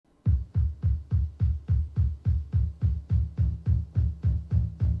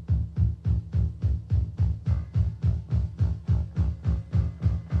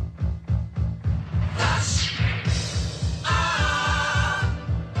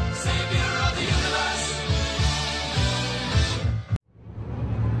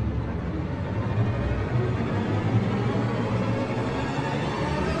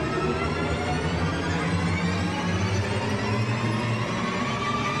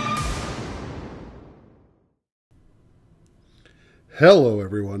Hello,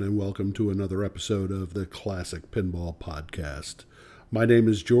 everyone, and welcome to another episode of the Classic Pinball Podcast. My name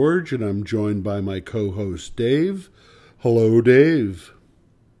is George, and I'm joined by my co-host, Dave. Hello, Dave.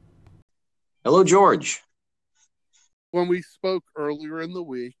 Hello, George. When we spoke earlier in the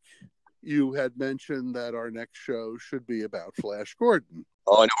week, you had mentioned that our next show should be about Flash Gordon.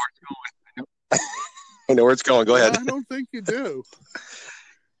 Oh, I know where it's going. I know where it's going. Go ahead. I don't think you do.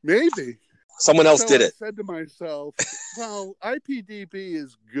 Maybe. Someone else did it. I said to myself, well, IPDB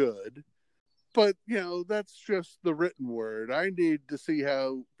is good, but, that's just the written word. I need to see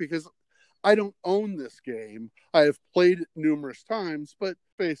how, because I don't own this game. I have played it numerous times, but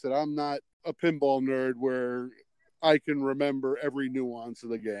face it, I'm not a pinball nerd where I can remember every nuance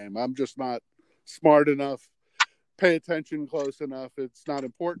of the game. I'm just not smart enough, pay attention close enough. It's not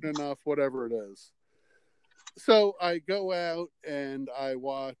important enough, whatever it is. So I go out and I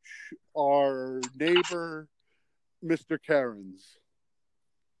watch our neighbor, Mr. Karen's.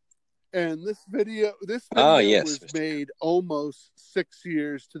 And this video was made almost 6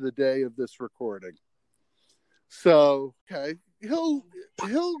 years to the day of this recording. So, okay, he'll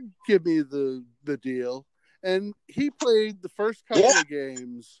give me the deal. And he played the first couple of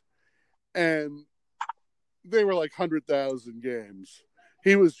games, and they were like 100,000 games.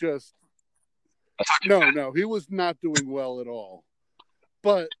 He was just no, he was not doing well at all.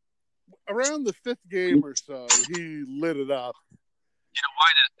 But around the fifth game or so, he lit it up. You know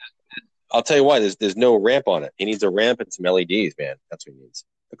why? I'll tell you why. There's no ramp on it. He needs a ramp and some LEDs, man. That's what he needs.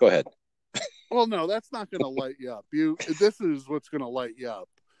 But go ahead. Well, no, that's not going to light you up. This is what's going to light you up.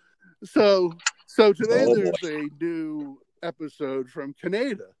 So today there's a new episode from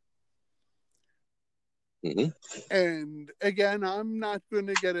Kaneda. Mm-hmm. And again, I'm not going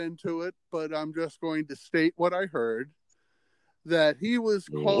to get into it, but I'm just going to state what I heard, that he was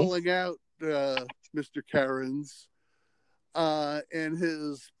calling out Mr. Karen's and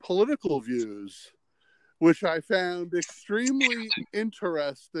his political views, which I found extremely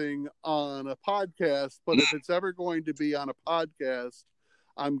interesting on a podcast. But if it's ever going to be on a podcast,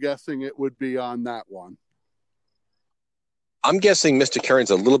 I'm guessing it would be on that one. I'm guessing Mr. Karen's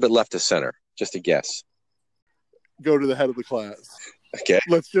a little bit left of center. Just a guess. Go to the head of the class. Okay.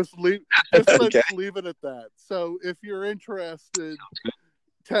 Let's leave it at that. So if you're interested,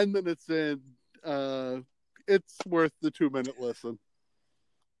 10 minutes in, it's worth the 2-minute listen.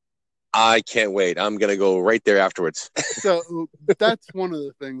 I can't wait. I'm going to go right there afterwards. So that's one of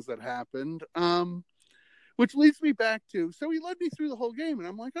the things that happened. Which leads me back to, so he led me through the whole game, and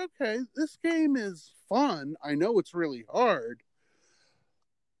I'm like, okay, this game is fun. I know it's really hard,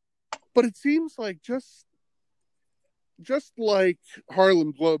 but it seems like just like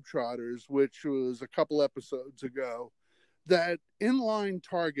Harlem Globetrotters, which was a couple episodes ago, that inline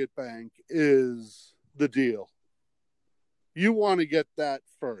target bank is the deal. You want to get that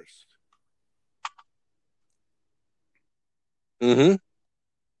first. Mm-hmm.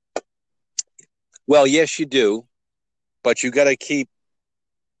 Well, yes, you do, but you got to keep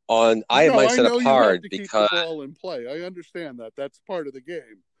on. I have my set up hard because keep the ball in play. I understand that. That's part of the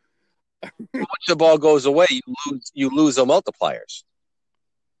game. Once the ball goes away, you lose the multipliers.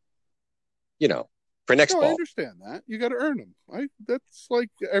 For next ball. I understand that. You got to earn them. That's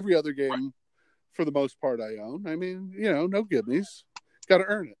like every other game, for the most part, I own. I mean, no gimmies. Got to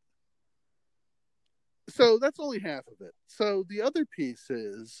earn it. So that's only half of it. So the other piece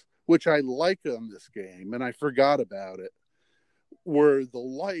is, which I like on this game, and I forgot about it, were the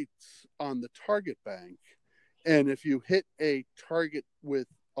lights on the target bank. And if you hit a target with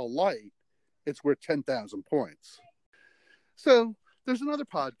a light, it's worth 10,000 points. So there's another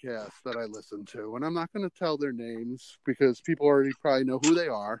podcast that I listen to, and I'm not going to tell their names because people already probably know who they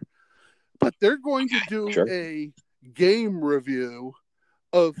are, but they're going to do a game review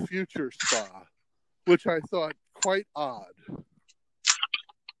of Future Spa, which I thought quite odd.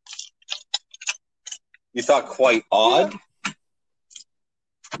 You thought quite odd? Yeah.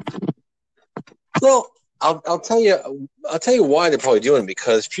 Well, I'll tell you why they're probably doing it,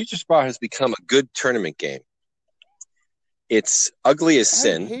 because Future Spa has become a good tournament game. It's ugly as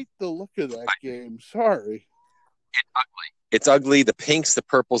sin. I hate the look of that game. Sorry. It's ugly. The pinks, the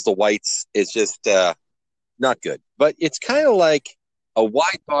purples, the whites. It's just not good. But it's kind of like a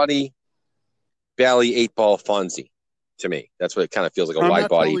wide body Bally 8-ball Fonzie to me. That's what it kind of feels like, a wide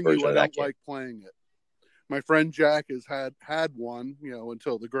body version of that game. I don't like playing it. My friend Jack has had one,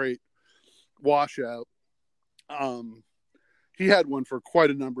 until the great washout. He had one for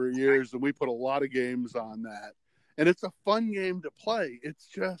quite a number of years, and we put a lot of games on that. And it's a fun game to play. It's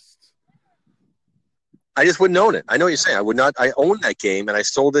just, I just wouldn't own it. I know what you're saying. I would not. I owned that game, and I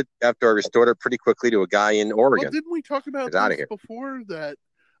sold it after I restored it pretty quickly to a guy in Oregon. Well, didn't we talk about Get outta this here. before? That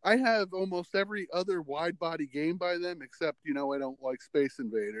I have almost every other wide body game by them, except I don't like Space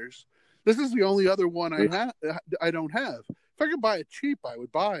Invaders. This is the only other one I don't have. If I could buy it cheap, I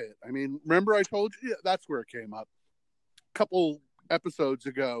would buy it. I mean, remember I told you? Yeah, that's where it came up. A couple episodes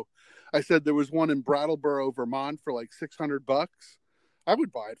ago, I said there was one in Brattleboro, Vermont for like $600. I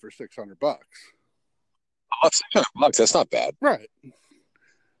would buy it for $600. Oh, $600. That's not bad. Right.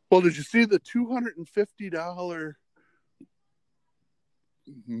 Well, did you see the $250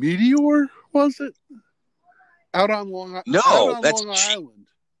 Meteor? Was it out on Long Island? No, that's Long cheap. Island.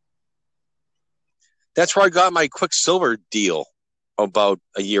 That's where I got my Quicksilver deal about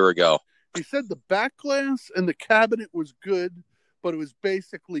a year ago. He said the back glass and the cabinet was good, but it was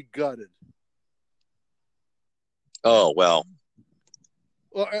basically gutted. Oh, well.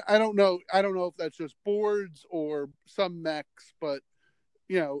 Well, I don't know. I don't know if that's just boards or some mechs, but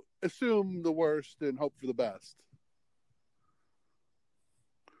assume the worst and hope for the best.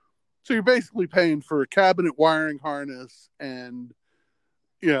 So you're basically paying for a cabinet wiring harness and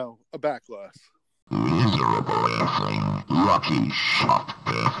a back glass. Miserable earthling, lucky shot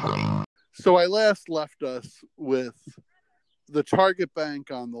earthling. So I last left us with the target bank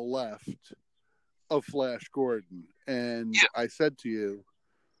on the left of Flash Gordon. And I said to you,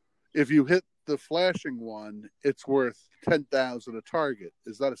 if you hit the flashing one, it's worth 10,000 a target.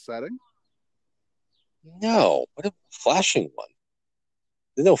 Is that a setting? No. What a flashing one.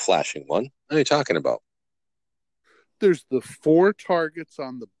 There's no flashing one. What are you talking about? There's the 4 targets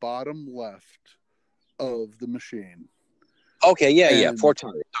on the bottom left of the machine. Okay, yeah. 4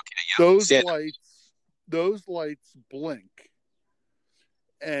 targets. Okay, yeah. Those lights blink.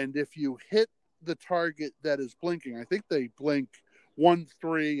 And if you hit the target that is blinking, I think they blink 1,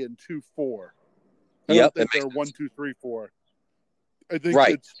 3, and 2, 4. I don't think they're 1, 2, 3, 4. I think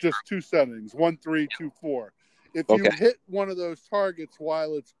it's just 2 settings: 1, 3, 2, 4. If you hit one of those targets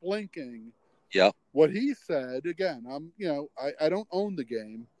while it's blinking, what he said, again, I don't own the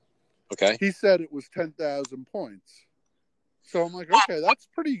game. Okay. He said it was 10,000 points. So I'm like, okay,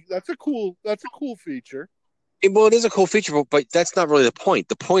 that's a cool feature. Well, it is a cool feature, but that's not really the point.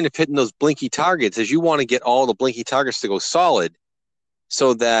 The point of hitting those blinky targets is you want to get all the blinky targets to go solid,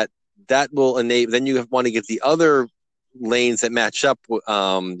 so that will enable. Then you want to get the other lanes that match up.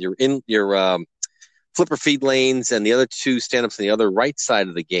 Your flipper feed lanes and the other 2 stand-ups on the other right side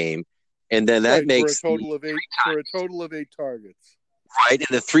of the game, and then that makes for a total of 8 targets. Right, and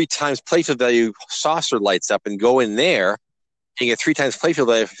the 3 times playfield value saucer lights up and go in there. You get 3 times playfield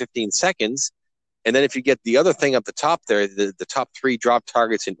value for 15 seconds. And then if you get the other thing up the top there, the top 3 drop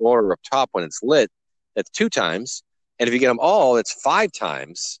targets in order up top when it's lit, that's 2 times. And if you get them all, it's 5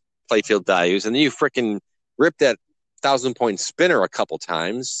 times playfield values. And then you frickin' rip that 1,000-point spinner a couple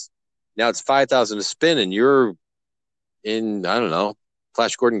times. Now it's 5,000 to spin, and you're in, I don't know,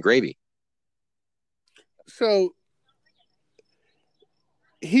 Flash Gordon gravy. So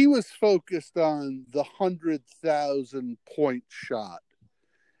he was focused on the 100,000 point shot.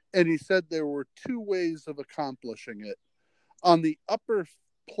 And he said there were 2 ways of accomplishing it. On the upper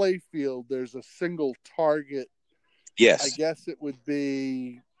playfield, there's a single target. Yes. I guess it would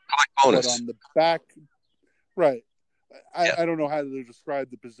be bonus on the back. Right. I don't know how to describe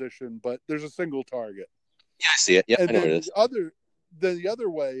the position, but there's a single target. Yeah, I see it. Yeah, and I know what it is. The other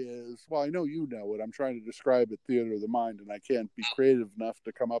way is, well, I know you know it. I'm trying to describe it, theater of the mind, and I can't be creative enough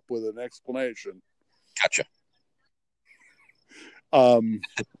to come up with an explanation. Gotcha.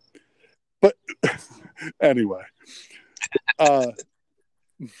 But anyway,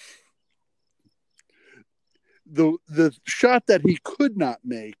 the shot that he could not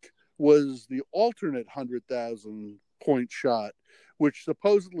make was the alternate 100,000 point shot, which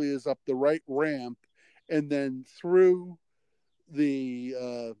supposedly is up the right ramp and then through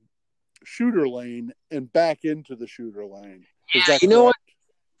the shooter lane and back into the shooter lane. Is that know what?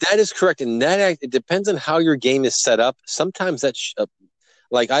 That is correct, and it depends on how your game is set up. Sometimes that's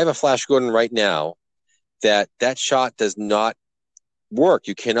like I have a Flash Gordon right now that shot does not work.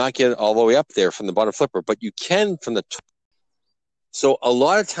 You cannot get it all the way up there from the bottom flipper, but you can from the top. So a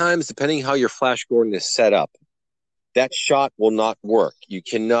lot of times, depending how your Flash Gordon is set up, that shot will not work. You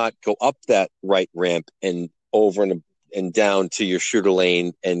cannot go up that right ramp and over and down to your shooter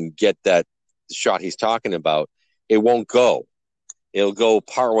lane and get that shot he's talking about. It won't go. It'll go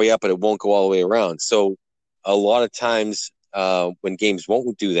part way up, but it won't go all the way around. So a lot of times when games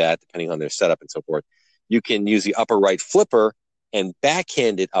won't do that, depending on their setup and so forth, you can use the upper right flipper and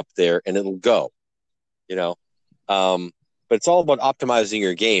backhand it up there, and it'll go. But But it's all about optimizing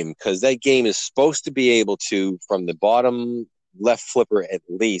your game, because that game is supposed to be able to, from the bottom left flipper at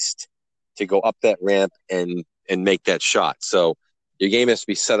least, to go up that ramp and make that shot. So your game has to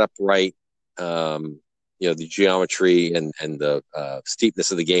be set up right. The geometry and the steepness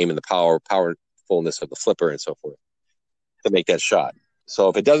of the game and the powerfulness of the flipper and so forth to make that shot. So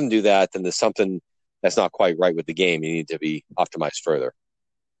if it doesn't do that, then there's something that's not quite right with the game. You need to be optimized further,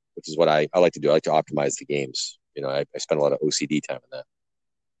 which is what I like to do. I like to optimize the games. I spend a lot of OCD time on that.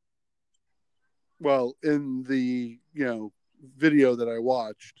 Well, in the video that I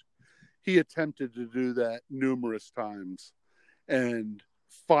watched, he attempted to do that numerous times, and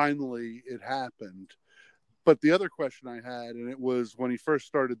finally it happened. But the other question I had, and it was when he first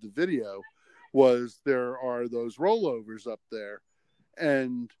started the video, was there are those rollovers up there,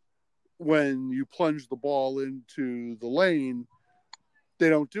 and when you plunge the ball into the lane, they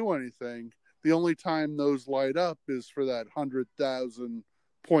don't do anything. The only time those light up is for that 100,000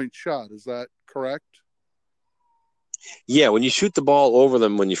 point shot. Is that correct? Yeah, when you shoot the ball over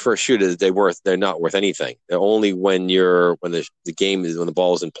them when you first shoot it, they're not worth anything. They're only when the game is, when the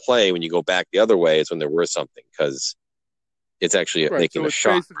ball is in play, when you go back the other way, is when they're worth something, because it's actually right. making So a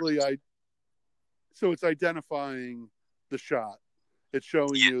shot. So it's identifying the shot. It's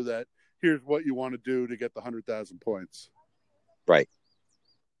showing you that here's what you want to do to get the 100,000 points. Right.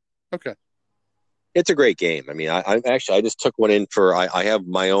 Okay. It's a great game. I mean, I just took one in for. I have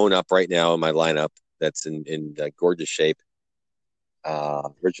my own up right now in my lineup. That's in gorgeous shape,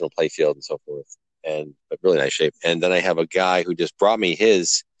 original playfield and so forth, but really nice shape. And then I have a guy who just brought me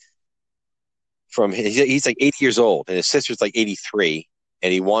his he's like 80 years old, and his sister's like 83,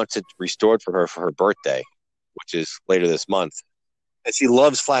 and he wants it restored for her birthday, which is later this month. And she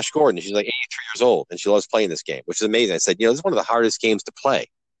loves Flash Gordon. She's like 83 years old, and she loves playing this game, which is amazing. I said, this is one of the hardest games to play.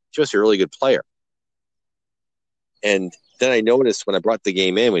 She must be a really good player. And then I noticed when I brought the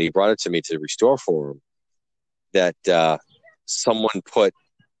game in, when he brought it to me to restore for him, that someone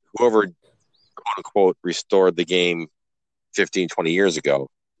whoever, quote unquote, restored the game 15, 20 years ago,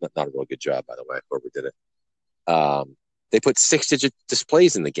 not a real good job, by the way, whoever did it, they put 6-digit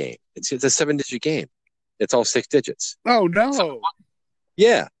displays in the game. It's a 7-digit game. It's all 6 digits. Oh, no.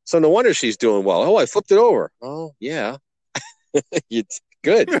 So no wonder she's doing well. Oh, I flipped it over. Oh, yeah. It's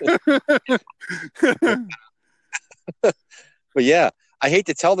good. But yeah, I hate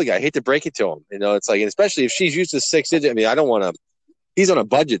to tell the guy. I hate to break it to him. It's like, and especially if she's used to 6-digit. I mean, I don't want to. He's on a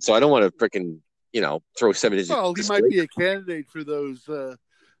budget, so I don't want to freaking throw 7-digit. Well, he might be a candidate for those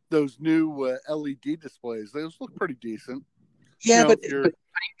new LED displays. Those look pretty decent. Yeah, but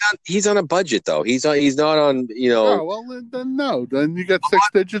he's on a budget though. He's not on. Oh well, then no. Then you got 6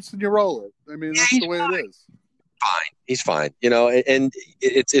 digits and you roll it. I mean, that's the way it is. Fine, he's fine. And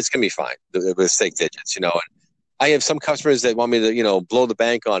it's gonna be fine with 6 digits. And I have some customers that want me to, blow the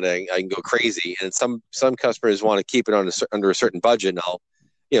bank on it. I can go crazy, and some customers want to keep it under a certain budget, and I'll,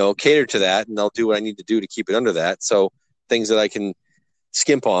 cater to that, and I'll do what I need to do to keep it under that. So things that I can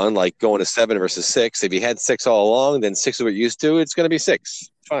skimp on, like going to 7 versus 6. If you had 6 all along, then 6 is what you're used to. It's going to be 6.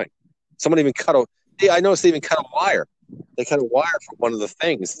 Fine. Someone even I noticed they even cut a wire. They cut a wire for one of the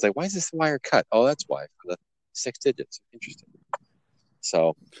things. It's like, why is this wire cut? Oh, that's why, for the 6 digits. Interesting.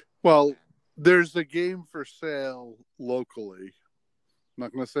 So, well. There's a game for sale locally. I'm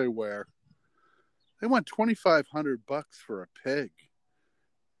not going to say where. They want $2,500 for a pig.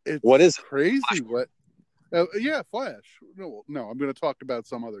 What is crazy? What? Yeah, Flash. No, I'm going to talk about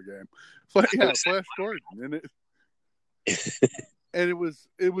some other game. Flash Gordon, and it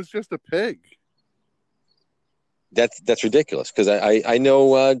was just a pig. That's ridiculous, because I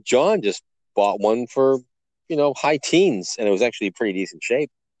know John just bought one for high teens, and it was actually pretty decent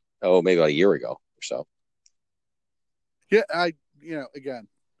shape. Oh, maybe about a year ago or so. Yeah, again,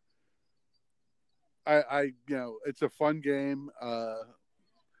 I it's a fun game. I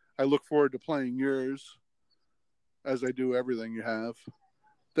look forward to playing yours, as I do everything you have.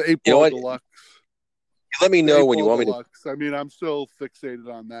 The 8-ball deluxe. Let me know when you want me to. I mean, I'm still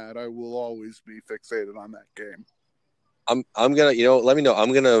fixated on that. I will always be fixated on that game. I'm gonna let me know.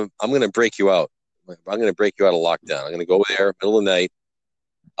 I'm gonna break you out. I'm gonna break you out of lockdown. I'm gonna go there middle of the night.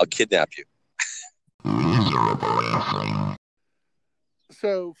 I'll kidnap you.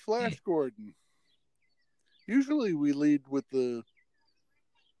 So, Flash Gordon. Usually we lead with the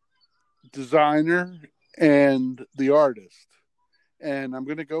designer and the artist. And I'm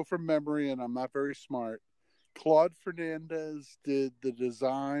going to go from memory, and I'm not very smart. Claude Fernandez did the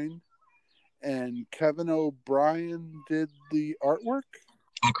design, and Kevin O'Brien did the artwork?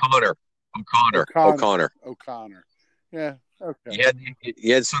 O'Connor. Yeah. Okay.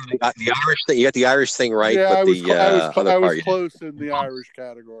 You had sort of the Irish thing. You got the Irish thing right, Yeah, but I was the other I part was you close in the Irish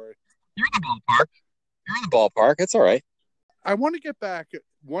category. You're in the ballpark. You're in the ballpark. That's all right. I want to get back.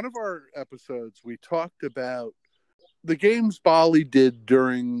 One of our episodes, we talked about the games Bali did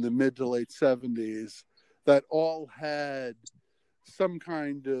during the mid to late 70s that all had some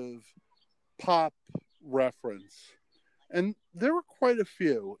kind of pop reference. And there were quite a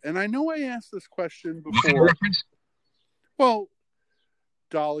few. And I know I asked this question What kind of before. reference? Well,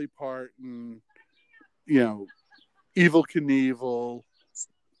 Dolly Parton, Evel Knievel,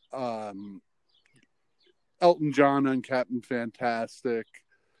 Elton John on Captain Fantastic.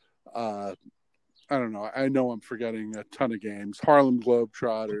 I don't know. I know I'm forgetting a ton of games. Harlem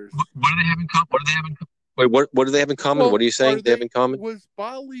Globetrotters. What do they have in common? Wait, what do they have in common? Well, what are you saying they have in common? Was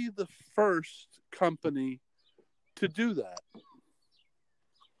Bali the first company to do that?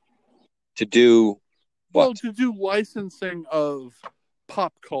 To do what? Well, to do licensing of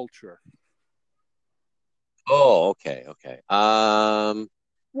pop culture. Oh, okay. I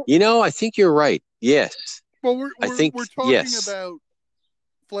think you're right. Yes. Well, we're talking yes. about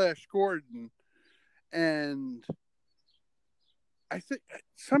Flash Gordon, and I think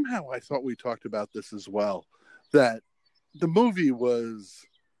somehow I thought we talked about this as well, that the movie was,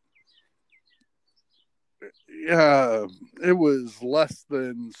 it was less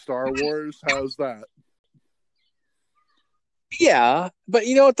than Star Wars. How's that? Yeah, but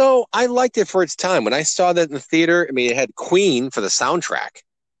you know what though? I liked it for its time. When I saw that in the theater, I mean, it had Queen for the soundtrack.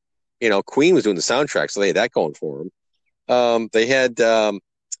 Queen was doing the soundtrack, so they had that going for them. They had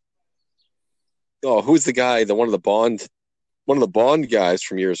who's the guy? One of the Bond guys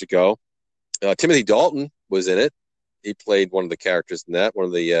from years ago. Timothy Dalton was in it. He played one of the characters in that. One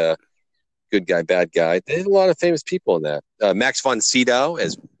of the good guy, bad guy. They had a lot of famous people in that. Max von Sydow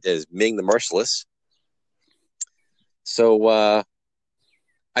as Ming the Merciless. So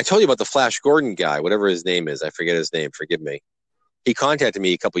I told you about the Flash Gordon guy, whatever his name is. I forget his name. Forgive me. He contacted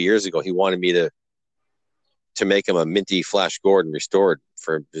me a couple years ago. He wanted me to make him a minty Flash Gordon restored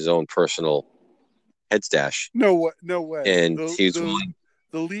for his own personal head stash. No way. And he's willing.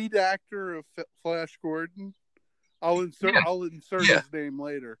 The lead actor of Flash Gordon. I'll insert his name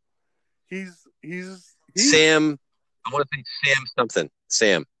later. He's Sam. I want to say Sam something.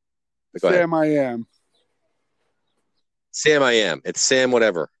 Sam. Sam I am. Sam I am. It's Sam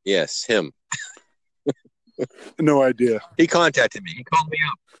whatever. Yes, him. No idea. He contacted me. He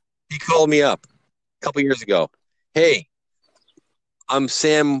called me up a couple years ago. Hey, I'm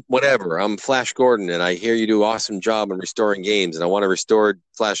Sam whatever. I'm Flash Gordon, and I hear you do an awesome job in restoring games, and I want to restore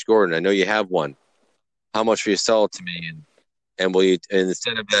Flash Gordon. I know you have one. How much will you sell it to me? And will you? And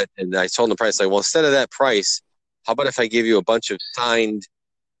instead of that, and I told him the price. Like, well, instead of that price, how about if I give you a bunch of signed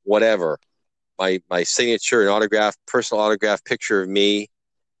whatever, my signature and autograph, personal autograph picture of me,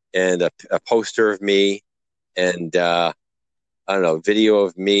 and a poster of me, and I don't know, video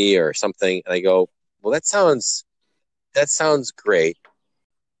of me or something. And I go, well, that sounds great.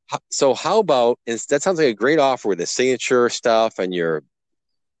 So how about, that sounds like a great offer with the signature stuff and your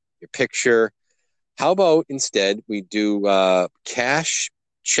picture. How about instead we do cash,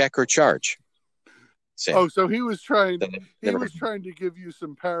 check, or charge? Sam. Oh, so he was trying to give you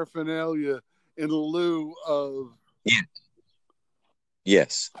some paraphernalia in lieu of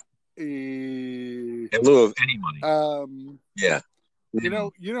yes. In lieu of any money. Yeah. You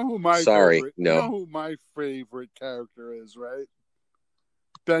know who my favorite character is, right?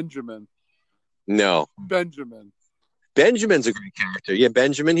 Benjamin. No. Benjamin. Benjamin's a great character. Yeah,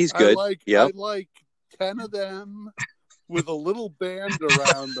 Benjamin, he's good. I like 10 of them with a little band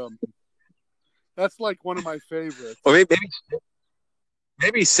around them. That's like one of my favorites. Or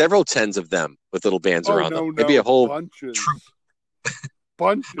maybe several tens of them with little bands around them. Maybe a whole bunches. Troop.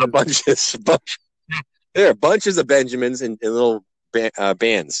 Bunches. There are bunches of Benjamins in little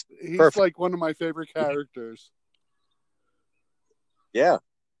bands. He's Perfect. like one of my favorite characters. Yeah.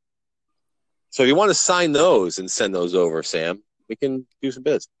 So if you want to sign those and send those over, Sam, we can do some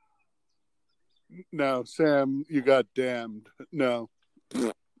bids. No, Sam, you got damned. No.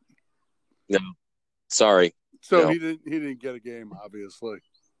 Sorry. So no. he didn't get a game, obviously.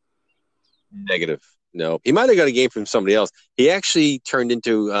 Negative. No. He might have got a game from somebody else. He actually turned it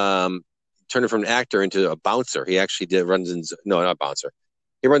from an actor into a bouncer. He actually not bouncer.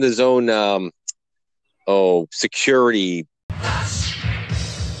 He runs his own security.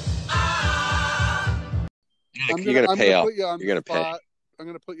 You're going to pay out. You're going to pay. I'm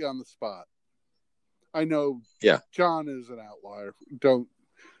going to put you on the spot. I know John is an outlier.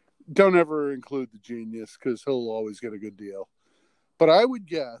 Don't ever include the genius because he'll always get a good deal. But I would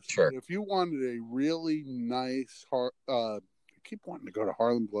guess Sure. that if you wanted a really nice, I keep wanting to go to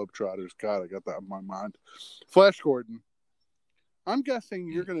Harlem Globetrotters. God, I got that in my mind. Flash Gordon. I'm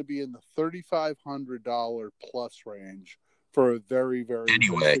guessing you're going to be in the $3,500 plus range for a very, very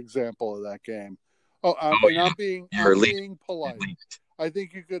nice example of that game. I'm being polite. I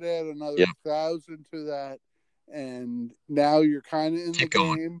think you could add another 1,000 to that, and now you're kind of in the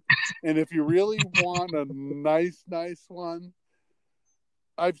game. And if you really want a nice one,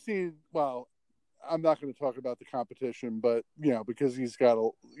 I've seen. Well, I'm not going to talk about the competition, but because he's got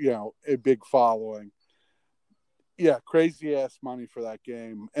a big following. Yeah, crazy ass money for that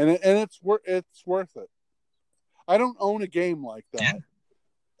game, and it's worth it. I don't own a game like that. Yeah.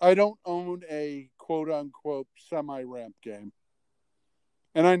 I don't own a quote unquote semi ramp game,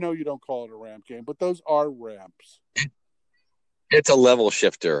 and I know you don't call it a ramp game, but those are ramps. It's a level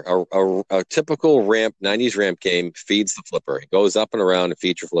shifter. A typical ramp 90s ramp game feeds the flipper. It goes up and around and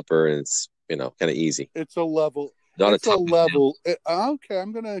feeds your flipper, and it's kind of easy. It's a level. Okay,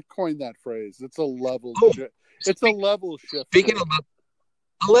 I'm gonna coin that phrase. It's a level. It's a level shifter. Speaking of a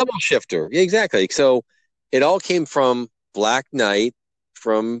level shifter, exactly. So it all came from Black Knight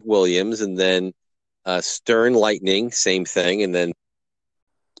from Williams, and then Stern Lightning, same thing, and then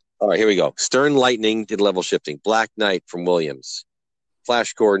all right, here we go. Stern Lightning did level shifting. Black Knight from Williams,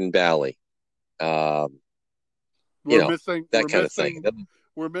 Flash Gordon Bally. We're missing that kind of thing.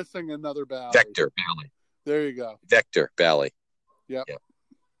 We're missing another Bally. Vector Bally. There you go. Vector Bally. Yep.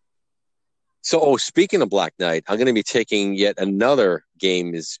 So, speaking of Black Knight, I'm going to be taking yet another game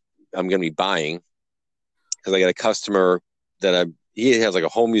I'm going to be buying because I got a customer that he has like a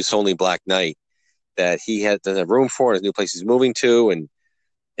home use only Black Knight that he doesn't have room for in his new place he's moving to,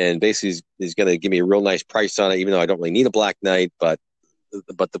 and basically he's going to give me a real nice price on it, even though I don't really need a Black Knight, but I'm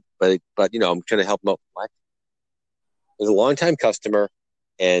trying to help him out. He's a longtime customer.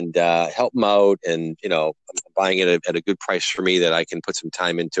 And help them out, and I'm buying it at a good price for me that I can put some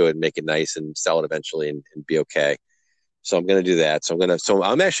time into it and make it nice and sell it eventually and be okay. So I'm going to do that. So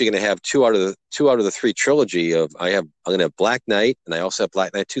I'm actually going to have two out of the three trilogy I'm going to have Black Knight, and I also have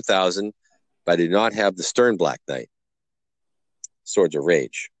Black Knight 2000, but I do not have the Stern Black Knight, Swords of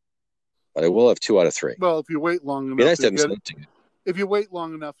Rage. But I will have 2 out of 3. Well, if you wait long enough,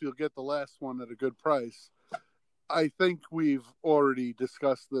 you'll get the last one at a good price. I think we've already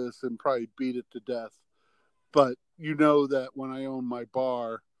discussed this and probably beat it to death. But you know that when I owned my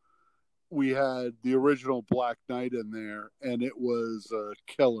bar, we had the original Black Knight in there, and it was a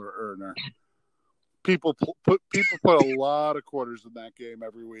killer earner. People put a lot of quarters in that game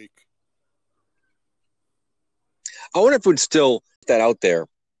every week. I wonder if we'd still put that out there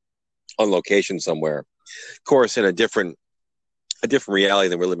on location somewhere. Of course, in a different reality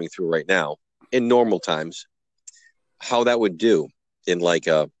than we're living through right now. In normal times. How that would do in like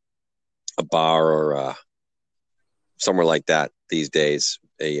a bar or somewhere like that these days,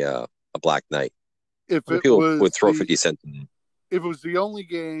 a Black Knight. If people would throw 50 cents in it. If it was the only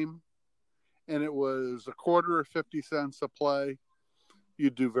game and it was a quarter or 50 cents a play,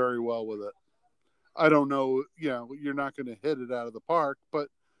 you'd do very well with it. I don't know, you're not going to hit it out of the park, but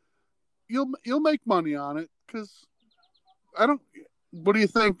you'll make money on it because what do you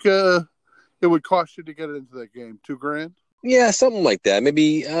think it would cost you to get into that game? $2,000? Yeah, something like that.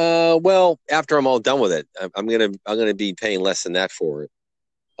 Maybe. After I'm all done with it, I'm gonna be paying less than that for it.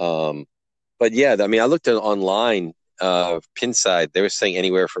 But yeah, I mean, I looked at online. Pinside, they were saying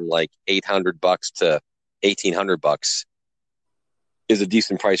anywhere from like $800 to $1,800 is a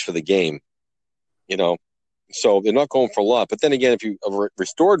decent price for the game. So they're not going for a lot. But then again, if you have a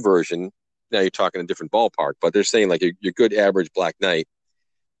restored version, now you're talking a different ballpark. But they're saying like your good average Black Knight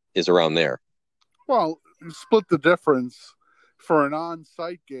is around there. Well, split the difference for an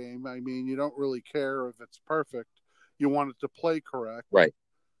on-site game. I mean, you don't really care if it's perfect. You want it to play correct. Right.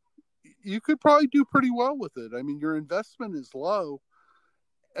 You could probably do pretty well with it. I mean, your investment is low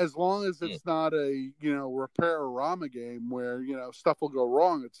as long as it's not a, repair-a-rama game where, stuff will go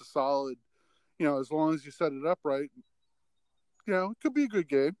wrong. It's a solid, as long as you set it up right, it could be a good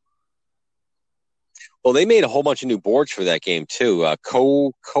game. Well, they made a whole bunch of new boards for that game, too.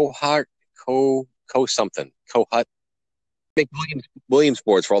 Kohut. Make Williams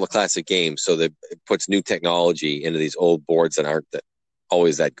boards for all the classic games, so that it puts new technology into these old boards that aren't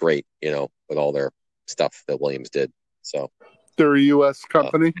always that great, with all their stuff that Williams did. So they're a U.S.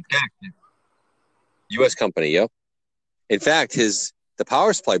 company. U.S. company, yep. In fact, the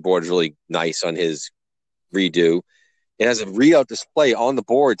power supply board is really nice on his redo. It has a readout display on the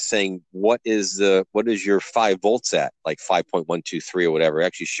board saying what is your 5 volts at, like 5.123 or whatever. It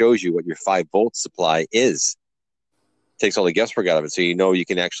actually shows you what your 5 volt supply is. takes all the guesswork out of it. So you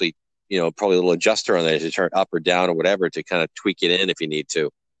can actually, probably a little adjuster on there to turn it up or down or whatever to kind of tweak it in if you need to,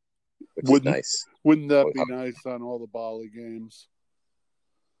 which is nice. Wouldn't that be nice on all the Bali games?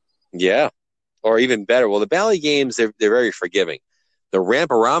 Yeah, or even better. Well, the Bally games, they're very forgiving. The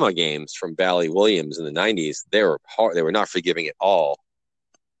Ramporama games from Bally Williams in the 90s, they were hard. They were not forgiving at all,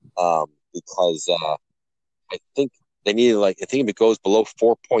 because I think they needed I think if it goes below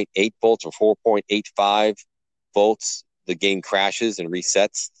 4.8 volts or 4.85 volts, the game crashes and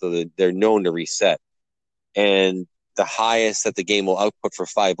resets. So they're known to reset. And the highest that the game will output for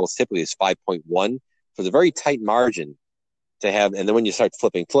 5 volts typically is 5.1. So it's a very tight margin to have. And then when you start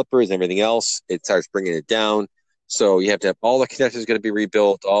flipping flippers and everything else, it starts bringing it down. So you have to have all the connectors going to be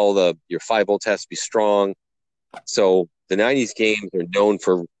rebuilt. Your 5 volts has to be strong. So the 90s games are known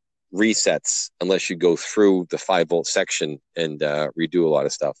for resets unless you go through the 5 volt section and redo a lot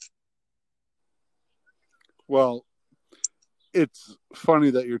of stuff. Well, it's funny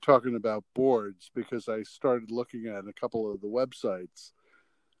that you're talking about boards because I started looking at a couple of the websites.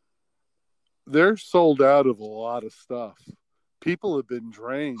 They're sold out of a lot of stuff. People have been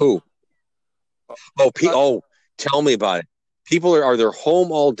drained. Who? Tell me about it. People are they're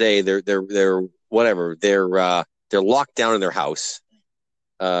home all day. They're whatever. They're locked down in their house.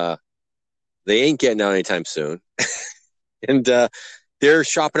 They ain't getting out anytime soon, and they're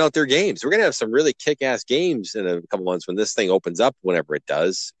shopping out their games. We're gonna have some really kick-ass games in a couple months when this thing opens up, whenever it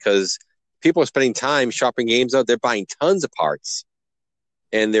does, because people are spending time shopping games out. They're buying tons of parts,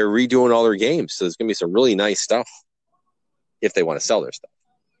 and they're redoing all their games. So there's gonna be some really nice stuff if they want to sell their stuff.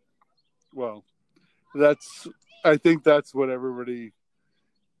 Well, I think that's what everybody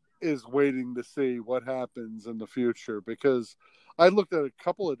is waiting to see what happens in the future, because I looked at a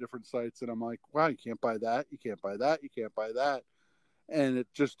couple of different sites and I'm like, wow, you can't buy that, you can't buy that, you can't buy that. And it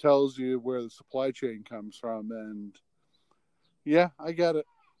just tells you where the supply chain comes from. And yeah, I get it.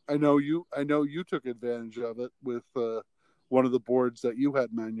 I know you took advantage of it with one of the boards that you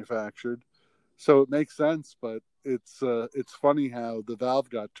had manufactured. So it makes sense, but it's funny how the valve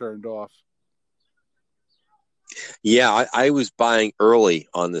got turned off. Yeah, I was buying early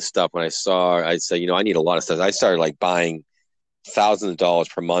on this stuff when I said, I need a lot of stuff. I started buying thousands of dollars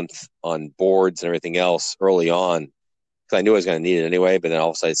per month on boards and everything else early on because I knew I was going to need it anyway. But then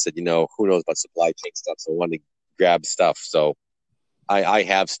also I said, who knows about supply chain stuff? So I wanted to grab stuff. So I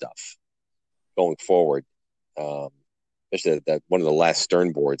have stuff going forward. Especially that one of the last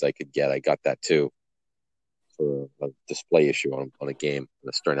Stern boards I could get. I got that too for a display issue on a game,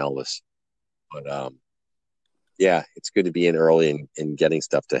 the Stern Elvis. But yeah, it's good to be in early and getting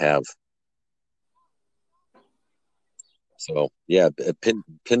stuff to have. So yeah,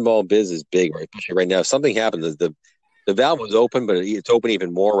 pinball biz is big, right? Especially right now. If something happens, the valve was open, but it's open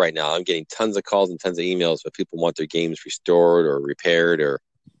even more right now. I'm getting tons of calls and tons of emails where people want their games restored or repaired, or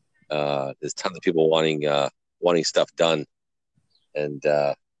there's tons of people wanting stuff done, and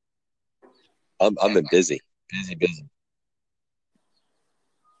I've been busy.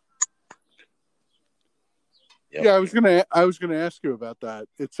 Yep. Yeah, I was gonna ask you about that.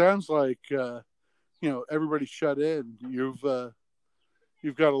 It sounds like everybody's shut in. You've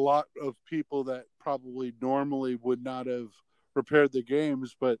got a lot of people that probably normally would not have repaired the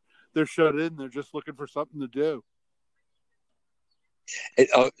games, but they're shut in. They're just looking for something to do.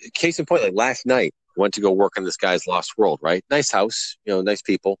 Case in point, last night, I went to go work on this guy's Lost World. Right, nice house, nice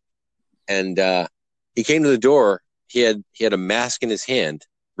people, and he came to the door. He had a mask in his hand,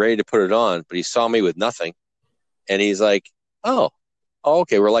 ready to put it on, but he saw me with nothing. And he's like, oh,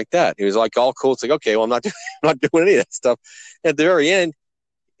 okay, we're like that. He was like, all cool. It's like, okay, well, I'm not doing any of that stuff. And at the very end,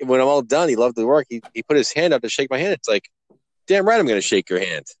 when I'm all done, he loved the work. He put his hand up to shake my hand. It's like, damn right, I'm going to shake your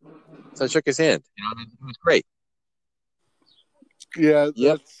hand. So I shook his hand. It was great. Yeah,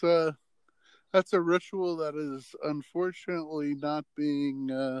 yep. That's a ritual that is unfortunately not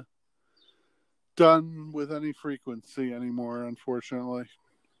being done with any frequency anymore, unfortunately.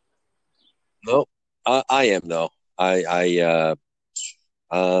 No, I am though. I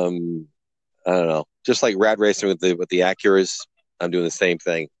don't know. Just like rat racing with the Acuras, I'm doing the same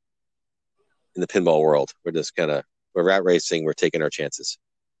thing in the pinball world. We're rat racing. We're taking our chances,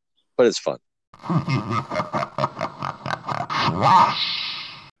 but it's fun.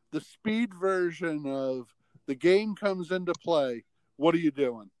 The speed version of the game comes into play. What are you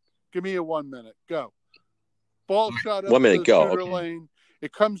doing? Give me a 1 minute. Go. Ball shot up 1 minute. the Go. shooter Okay. lane.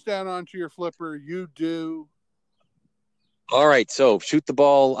 It comes down onto your flipper. You do. All right. So shoot the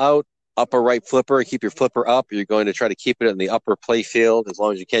ball out, upper right flipper. Keep your flipper up. You're going to try to keep it in the upper play field as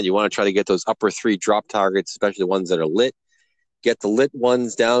long as you can. You want to try to get those upper 3 drop targets, especially the ones that are lit. Get the lit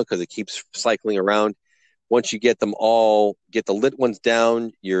ones down because it keeps cycling around. once you get them all, get the lit ones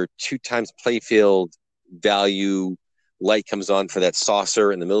down, your 2 times playfield value light comes on for that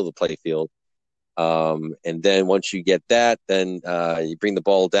saucer in the middle of the playfield. And then once you get that, then you bring the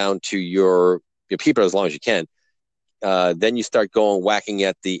ball down to your keep it as long as you can. Then you start whacking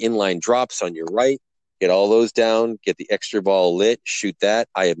at the inline drops on your right. Get all those down. Get the extra ball lit. Shoot that.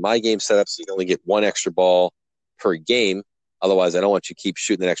 I have my game set up so you can only get 1 extra ball per game. Otherwise, I don't want you to keep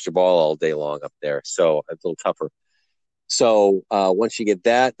shooting an extra ball all day long up there. So it's a little tougher. So once you get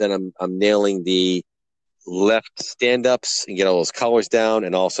that, then I'm nailing the left stand-ups and get all those colors down,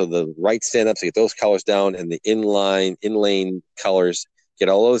 and also the right stand-ups, get those colors down, and the inlane colors, get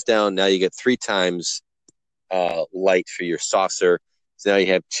all those down. Now you get 3 times light for your saucer. So now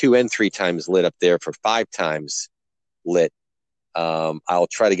you have 2 and 3 times lit up there for 5 times lit. I'll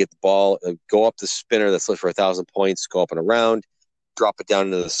try to get the ball, go up the spinner that's lit for 1,000 points, go up and around, drop it down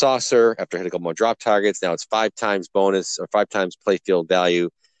into the saucer after I hit a couple more drop targets. Now it's 5 times bonus or 5 times playfield value.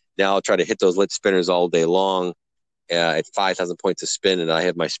 Now I'll try to hit those lit spinners all day long at 5,000 points a spin, and I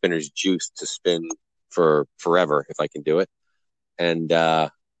have my spinners juiced to spin for forever if I can do it. And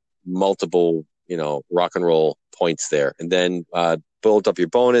multiple, rock and roll points there. And then build up your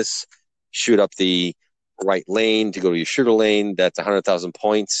bonus, shoot up the right lane to go to your shooter lane. That's 100,000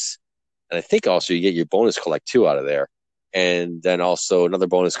 points. And I think also you get your bonus collect too out of there. And then also another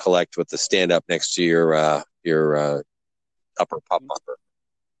bonus collect with the stand up next to your upper pop bumper.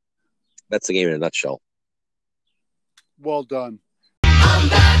 That's the game in a nutshell. Well done. I'm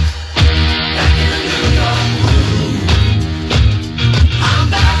back in New York. I'm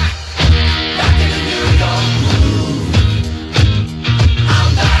back in New York.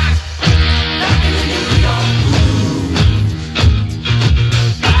 I'm back in New York.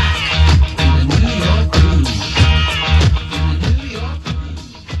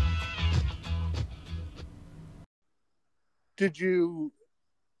 Did you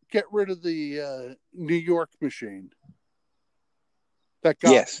get rid of the New York machine?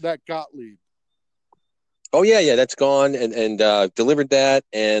 Yes. That Gottlieb. Oh yeah, that's gone and delivered that,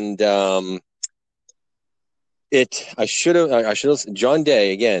 and I should have. John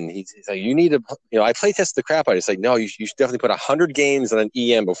Day again. He's like, you need to. I play test the crap out. It's like, no, you should definitely put 100 games on an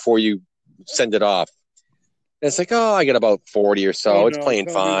EM before you send it off. And it's like, I get about 40 or so. It's playing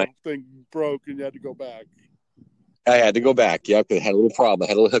fine. The thing broke and you had to go back. I had to go back. Yeah, because I had a little problem. I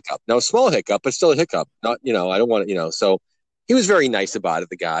had a little hiccup. Now, a small hiccup, but still a hiccup. Not, I don't want to, So he was very nice about it,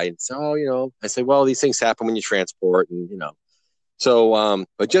 the guy. And so, I said, well, these things happen when you transport, and So,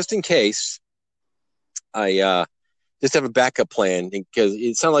 but just in case, I just have a backup plan, because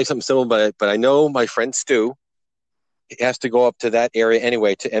it sounded like something similar, but I know my friend Stu has to go up to that area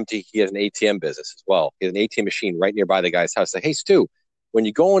anyway to empty. He has an ATM business as well. He has an ATM machine right nearby the guy's house. Like, hey, Stu, when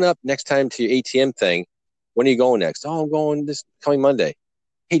you're going up next time to your ATM thing, when are you going next? Oh, I'm going this coming Monday.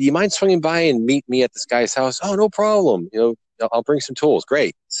 Hey, do you mind swinging by and meet me at this guy's house? Oh, no problem. I'll bring some tools.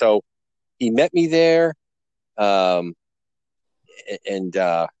 Great. So he met me there. And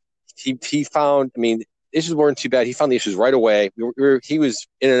he found, issues weren't too bad. He found the issues right away. He was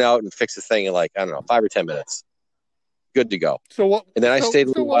in and out and fixed the thing in 5 or 10 minutes. Good to go. So what? And then I stayed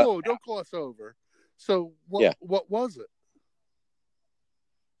a little while. Whoa, don't gloss over. So what was it?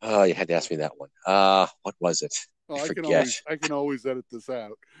 Oh, you had to ask me that one. What was it? Oh, I forget. I can always edit this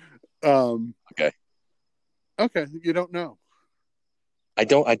out. Okay. Okay, you don't know. I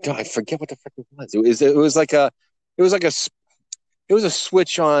forget what the frick it was. It was a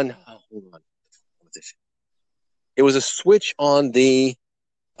switch on. Oh, hold on. What was it? It was a switch on the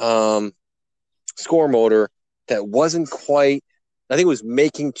score motor that wasn't quite. I think it was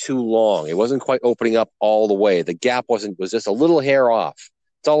making too long. It wasn't quite opening up all the way. The gap was just a little hair off.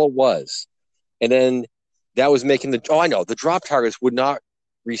 That's all it was. And then that was making the drop targets would not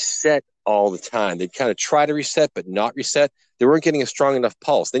reset all the time. They'd kind of try to reset, but not reset. They weren't getting a strong enough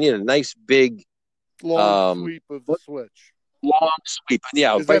pulse. They needed a nice big long sweep of the switch. Long sweep.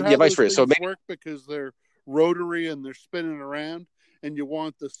 Yeah, vice versa. So maybe work because they're rotary and they're spinning around, and you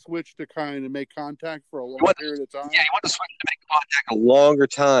want the switch to kind of make contact for a long period of time. Yeah, you want the switch to make contact a longer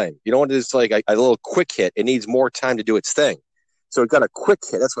time. You don't want this like a little quick hit. It needs more time to do its thing. So it got a quick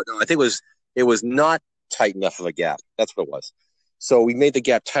hit. That's what I think it was not tight enough of a gap. That's what it was. So we made the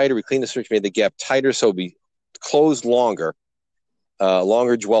gap tighter. We cleaned the switch, made the gap tighter, so we closed longer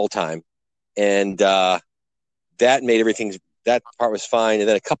dwell time, and that made everything. That part was fine. And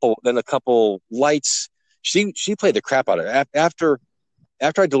then a couple lights. She played the crap out of it. After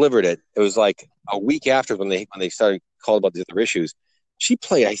I delivered it, it was like a week after when they started calling about the other issues. She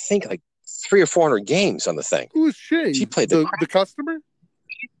played, I think, like 300 or 400 games on the thing. Who is she? She played the customer.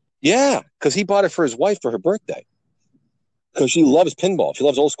 Yeah, because he bought it for his wife for her birthday. Because she loves pinball. She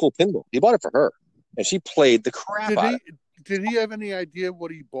loves old school pinball. He bought it for her, and she played the crap out of it. Did he have any idea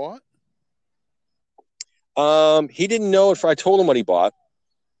what he bought? He didn't know it. I told him what he bought,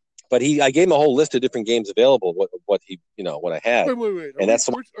 but I gave him a whole list of different games available. What he, what I had. Wait. And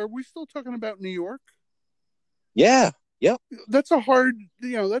Are we still talking about New York? Yeah. That's a hard,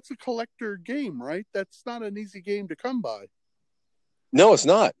 that's a collector game, right? That's not an easy game to come by. No, it's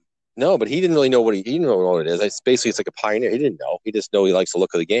not. No, but he didn't really know he didn't know what it is. It's like a pioneer. He didn't know. He just know he likes the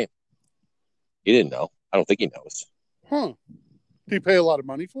look of the game. He didn't know. I don't think he knows. Huh. Did he pay a lot of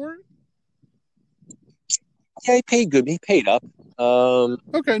money for it? Yeah, he paid good. He paid up.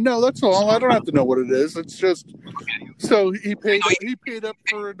 Okay, no, that's all. I don't have to know what it is. It's just so he paid up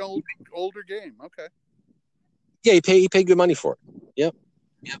for an older game. Okay. Yeah, he paid good money for it. Yep.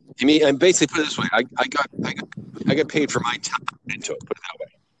 I mean, and basically put it this way, I got paid for my time into it. Put it that way.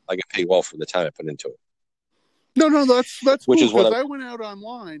 I got paid well for the time I put into it. No, that's Which cool, is what because I went out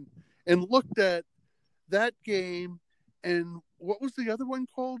online and looked at that game, and what was the other one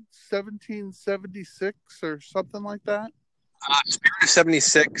called? 1776 or something like that? Spirit of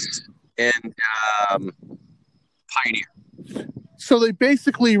 76 and Pioneer. So they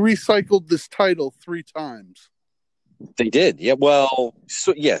basically recycled this title 3 times. They did. Yeah, well,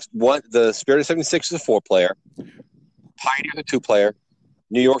 so yes, the Spirit of 76 is a 4-player. Pioneer's a 2-player.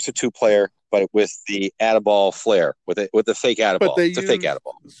 New York's a 2-player, but with the Add-a-Ball flair, with the fake Add-a-Ball. But they it's a fake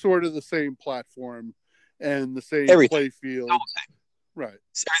Add-a-Ball. Sort of the same platform and the same Everything. play field. Right.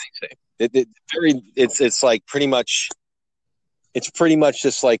 It's everything same. It's like pretty much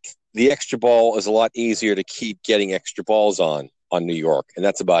just like the extra ball is a lot easier to keep getting extra balls on New York, and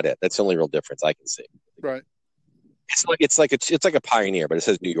that's about it. That's the only real difference I can see. Right. It's like a Pioneer, but it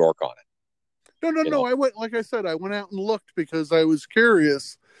says New York on it. No. I went, like I said, I went out and looked because I was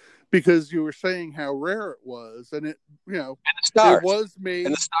curious, because you were saying how rare it was, and it, And the stars.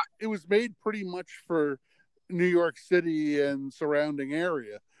 it was made pretty much for New York City and surrounding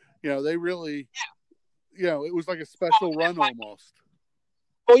area. They really, it was like a special run almost.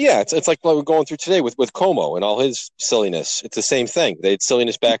 Well, yeah, it's like what we're going through today with Como and all his silliness. It's the same thing. They had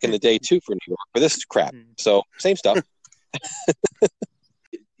silliness back in the day too for New York, but this is crap. So same stuff.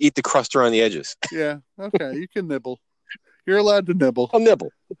 Eat the crust around the edges. Yeah. Okay. You can nibble. You're allowed to nibble. I'll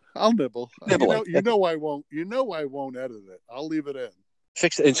nibble. Nibbling. You know I won't. You know I won't edit it. I'll leave it in.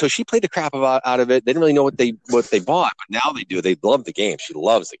 Fix it. And so she played the crap out of it. They didn't really know what they bought, but now they do. They love the game. She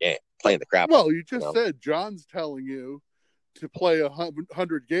loves the game. Playing the crap. Well, you just said John's telling you to play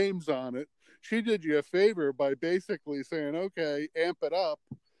 100 games on it. She did you a favor by basically saying, "Okay, amp it up."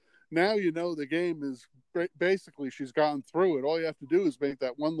 Now you know the game is basically, she's gone through it. All you have to do is make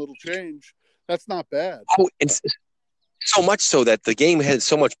that one little change. That's not bad. Oh, and so much so that the game had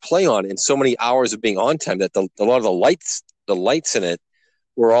so much play on it and so many hours of being on time that a lot of the lights in it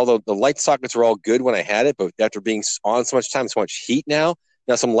were all the light sockets were all good when I had it, but after being on so much time, so much heat now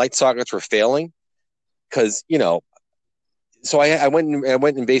some light sockets were failing because So I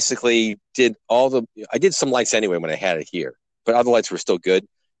went and basically did I did some lights anyway when I had it here, but other lights were still good.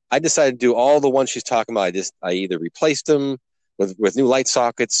 I decided to do all the ones she's talking about. I either replaced them with new light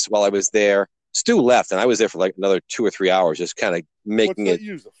sockets while I was there. Stu left, and I was there for like another 2 or 3 hours, just kind of making it.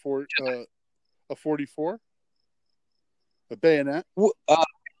 Use a 44, a bayonet.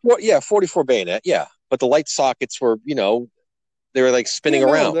 Yeah, 44 bayonet. Yeah, but the light sockets were, they were like spinning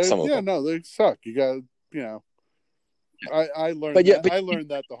around. Some of them. No, they suck. You got, I learned. I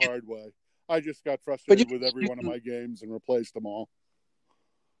learned that the hard way. I just got frustrated with every one of my games and replaced them all.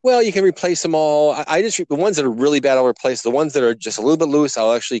 Well, you can replace them all. I just the ones that are really bad, I'll replace. The ones that are just a little bit loose,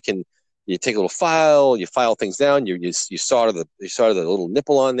 you take a little file, you file things down, you solder the little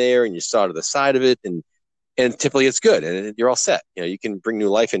nipple on there, and you solder the side of it, and typically it's good, and you're all set. You can bring new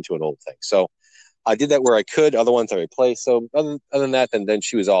life into an old thing. So I did that where I could. Other ones I replaced. So other than that, then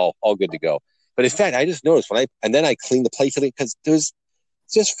she was all good to go. But in fact, I just noticed then I cleaned the plate because there's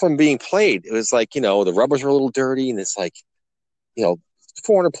just from being played, it was like, the rubbers were a little dirty, and it's like,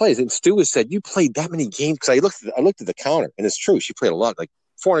 400 plays. And Stu has said, you played that many games? Because I looked at the counter, and it's true. She played a lot, like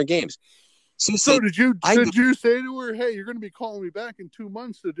 400 games. So did you say to her, hey, you're going to be calling me back in 2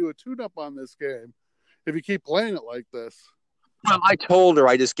 months to do a tune-up on this game if you keep playing it like this? Well, I told her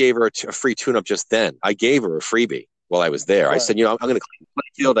I just gave her a free tune-up just then. I gave her a freebie while I was there. Right. I said, I'm going to clean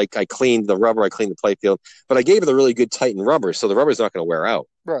the playfield. I cleaned the rubber. I cleaned the playfield. But I gave her the really good Titan rubber, so the rubber's not going to wear out.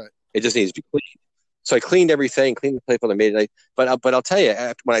 Right. It just needs to be cleaned. So I cleaned everything, cleaned the playfield. I made it. But I'll tell you,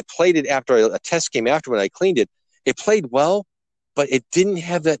 when I played it after a test game after when I cleaned it, it played well, but it didn't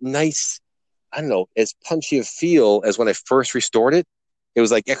have that nice, I don't know, as punchy a feel as when I first restored it. it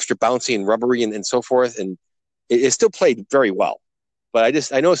was like extra bouncy and rubbery and so forth. And it still played very well. But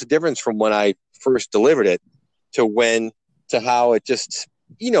I noticed a difference from when I first delivered it to how it just,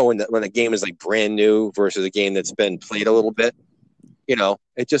 when a game is like brand new versus a game that's been played a little bit,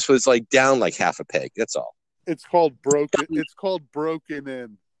 it just was like down like half a peg. That's all. It's called broken. It's called broken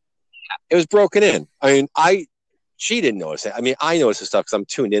in. It was broken in. I mean, she didn't notice it. I mean, I noticed the stuff because I'm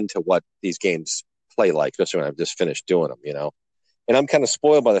tuned into what these games play like, especially when I've just finished doing them, And I'm kind of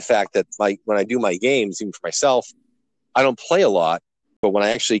spoiled by the fact that when I do my games, even for myself, I don't play a lot. But when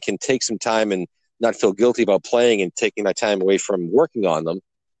I actually can take some time and not feel guilty about playing and taking my time away from working on them,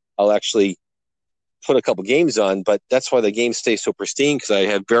 I'll actually put a couple games on. But that's why the games stay so pristine, because I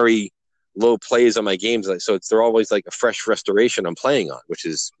have very low plays on my games. So they're always like a fresh restoration I'm playing on, which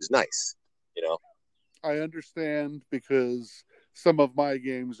is nice, I understand, because some of my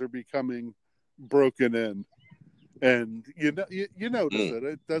games are becoming broken in, and you notice it.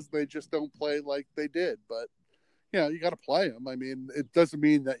 It does. They just don't play like they did, but you got to play them. I mean, it doesn't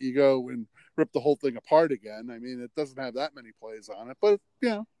mean that you go and rip the whole thing apart again. I mean, it doesn't have that many plays on it, but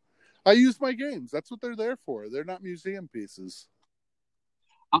I use my games. That's what they're there for. They're not museum pieces.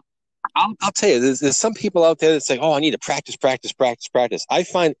 I'll tell you, there's some people out there that say, "Oh, I need to practice." I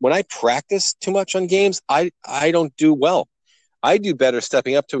find when I practice too much on games, I don't do well. I do better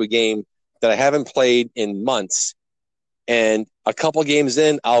stepping up to a game that I haven't played in months, and a couple games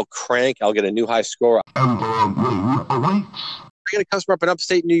in, I'll get a new high score. I got a customer up in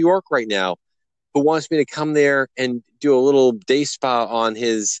upstate New York right now who wants me to come there and do a little day spa on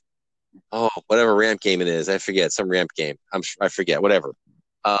his, whatever ramp game it is. I forget, some ramp game. I forget, whatever.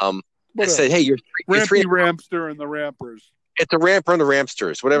 I said, "Hey, you're Rampy Rampster and the Rampers." It's a Ramper and the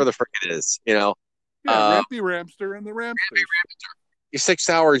Rampsters, whatever the frick it is, Yeah, Rampy Rampster and the Rampsters. A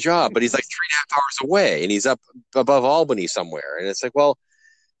 6-hour job, but he's like 3.5 hours away, and he's up above Albany somewhere. And it's like, well,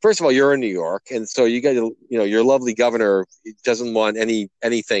 first of all, you're in New York, and so you got to, your lovely governor doesn't want any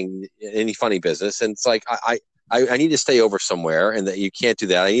funny business, and it's like I need to stay over somewhere, and that you can't do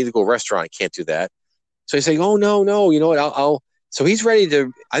that. I need to go to a restaurant. I can't do that. So he's saying, "Oh no, you know what? I'll." So he's ready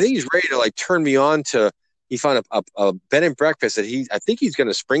to. I think he's ready to like turn me on to. He found a bed and breakfast that I think he's going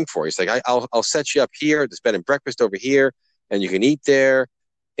to spring for. He's like, I'll set you up here. This bed and breakfast over here, and you can eat there.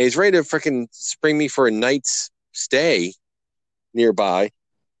 And he's ready to freaking spring me for a night's stay nearby,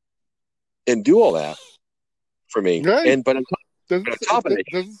 and do all that for me. Right. And but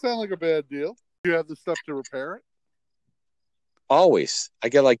doesn't sound like a bad deal. You have the stuff to repair it. Always, I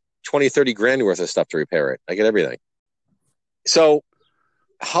get like 20, 30 grand worth of stuff to repair it. I get everything. So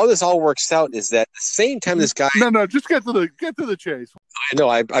how this all works out is that at the same time this guy... No, just get to the chase. I know,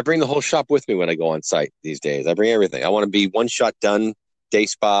 I bring the whole shop with me when I go on site these days. I bring everything. I want to be one shot done, day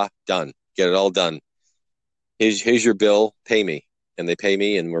spa, done. Get it all done. Here's your bill, pay me. And they pay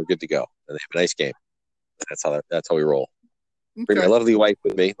me, and we're good to go. And they have a nice game. That's how we roll. Okay. Bring my lovely wife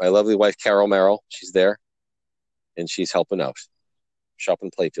with me. My lovely wife, Carol Merrill. She's there, and she's helping out. Shopping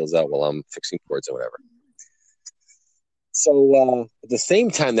playfields out while I'm fixing boards or whatever. So at the same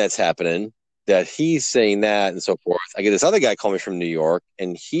time that's happening, that he's saying that and so forth, I get this other guy calling me from New York,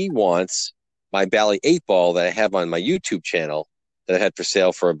 and he wants my Bally 8-ball that I have on my YouTube channel that I had for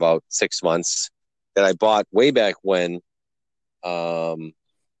sale for about 6 months, that I bought way back when, one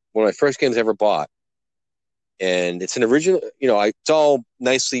of my first games I ever bought. And it's an original, it's all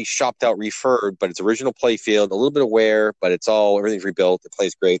nicely shopped out, refurred, but it's original playfield, a little bit of wear, but everything's rebuilt. It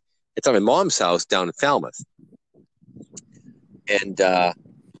plays great. It's on my mom's house down in Falmouth. And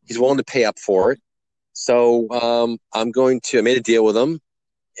he's willing to pay up for it. So I made a deal with him,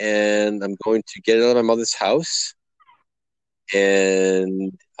 and I'm going to get it out of my mother's house,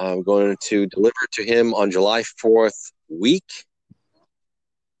 and I'm going to deliver it to him on July 4th week.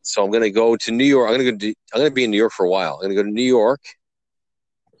 So I'm going to go to New York. I'm going to be in New York for a while. I'm going to go to New York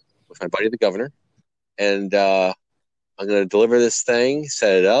with my buddy, the governor, and I'm going to deliver this thing,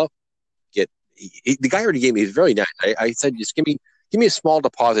 set it up. The guy already gave me. He's very nice. I said, just give me a small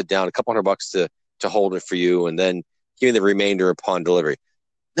deposit down, a couple $100 to hold it for you, and then give me the remainder upon delivery.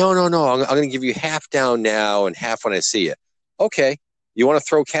 No. I'm going to give you half down now and half when I see you. Okay. You want to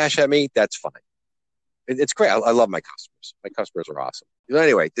throw cash at me? That's fine. It's great. I love my customers. My customers are awesome.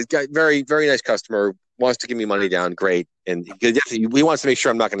 Anyway, this guy, very, very nice customer, wants to give me money down. Great. And he wants to make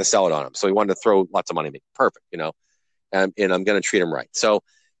sure I'm not going to sell it on him. So he wanted to throw lots of money at me. Perfect. And I'm going to treat him right. So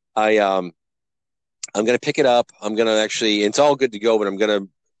I'm going to pick it up. I'm going to it's all good to go, but I'm going to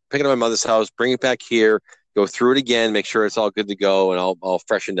pick it up at my mother's house, bring it back here, go through it again, make sure it's all good to go, and I'll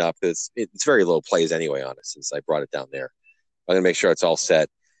freshen it up, because it's very low plays anyway on it since I brought it down there. I'm going to make sure it's all set,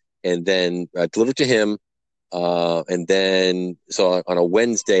 and then deliver it to him. And then, so on a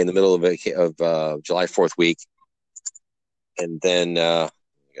Wednesday in the middle of July 4th week. And then, I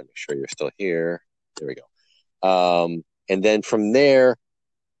gotta make sure you're still here. There we go. And then from there,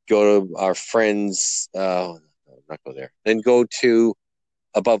 go to our friends, not go there, then go to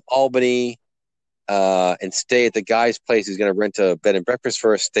above Albany, and stay at the guy's place. He's going to rent a bed and breakfast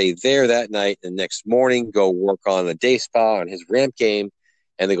for us, stay there that night, and next morning go work on a day spa on his ramp game,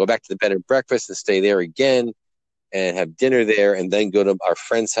 and then go back to the bed and breakfast and stay there again and have dinner there, and then go to our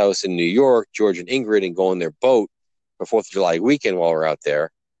friend's house in New York, George and Ingrid, and go on their boat for 4th of July weekend while we're out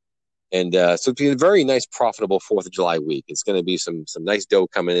there. And so it's been a very nice, profitable 4th of July week. It's going to be some nice dough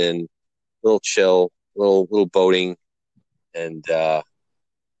coming in, a little chill, little boating, and a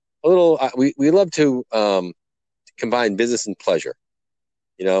little. We love to combine business and pleasure.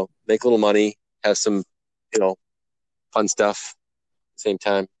 You know, make a little money, have some, fun stuff at the same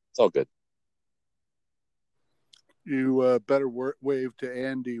time. It's all good. You better wave to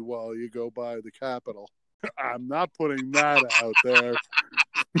Andy while you go by the Capitol. I'm not putting that out there.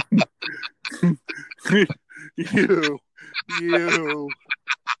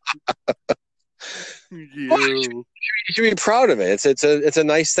 You. You should be proud of it. It's a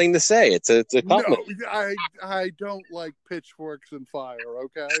nice thing to say. It's a compliment. No, I don't like pitchforks and fire.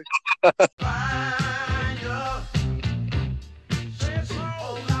 Okay.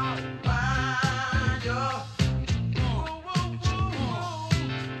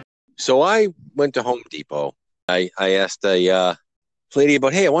 So I went to Home Depot. I asked a lady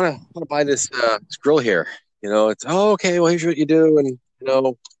about, hey, I want to buy this grill here. It's okay. Well, here's what you do, and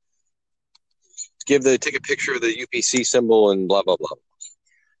take a picture of the UPC symbol and blah blah blah.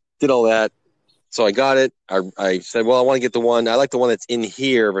 Did all that. So I got it. I said, well, I want to get the one. I like the one that's in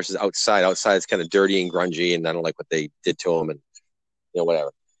here versus outside. Outside it's kind of dirty and grungy, and I don't like what they did to them, and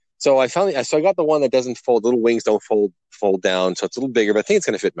whatever. So I got the one that doesn't fold. Little wings don't fold down, so it's a little bigger. But I think it's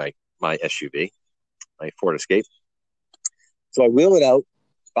going to fit my SUV, my Ford Escape. So I wheel it out,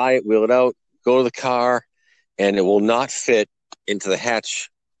 wheel it out, go to the car, and it will not fit into the hatch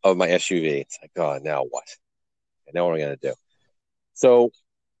of my SUV. It's like, oh, now what? And now what am I going to do? So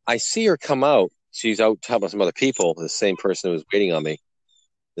I see her come out. She's out helping some other people, the same person who was waiting on me,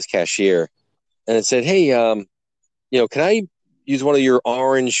 this cashier. And it said, hey, can I use one of your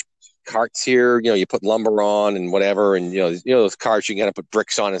orange carts here? You put lumber on and whatever. And, those carts you got to put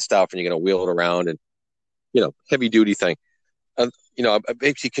bricks on and stuff, and you're going to wheel it around and, heavy duty thing. Can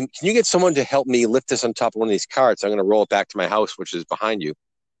you get someone to help me lift this on top of one of these carts? I'm going to roll it back to my house, which is behind you.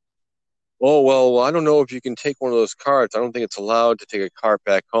 Oh, well, I don't know if you can take one of those carts. I don't think it's allowed to take a cart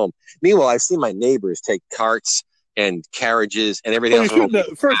back home. Meanwhile, I've seen my neighbors take carts and carriages and everything else.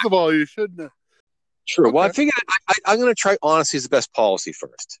 First of all, you shouldn't have. True. Okay. Well, I figured I'm going to try honesty is the best policy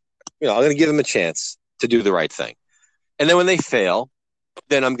first. I'm going to give them a chance to do the right thing. And then when they fail,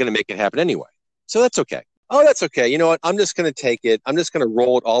 then I'm going to make it happen anyway. So that's okay. Oh, that's okay. You know what? I'm just going to take it. I'm just going to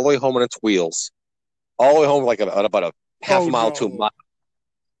roll it all the way home on its wheels, all the way home, like about a half a mile to a mile.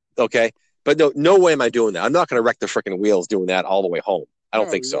 Okay. But no way am I doing that. I'm not going to wreck the freaking wheels doing that all the way home. I don't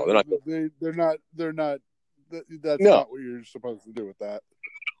think so. They're not. That's not what you're supposed to do with that.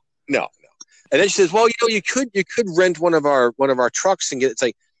 No. And then she says, well, you could rent one of our trucks and get it. It's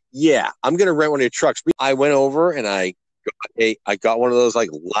like, yeah, I'm going to rent one of your trucks. I went over and I got one of those like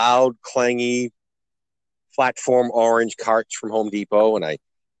loud, clangy, platform orange carts from Home Depot, and I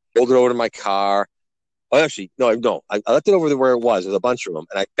rolled it over to my car. Oh, actually, no, I don't. I left it over to where it was. There's a bunch of them,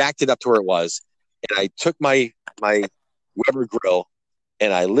 and I backed it up to where it was, and I took my Weber grill,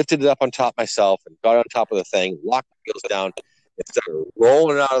 and I lifted it up on top myself, and got on top of the thing, locked the wheels down, and started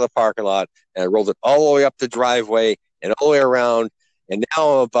rolling it out of the parking lot, and I rolled it all the way up the driveway and all the way around, and now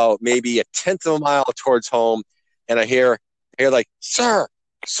I'm about maybe a tenth of a mile towards home, and I hear like, sir,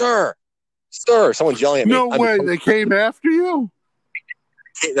 someone's yelling at me. No way, they came after you?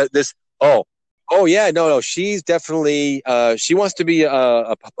 Oh yeah, no. She's definitely she wants to be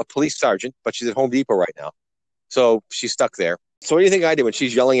a police sergeant, but she's at Home Depot right now, so she's stuck there. So what do you think I did when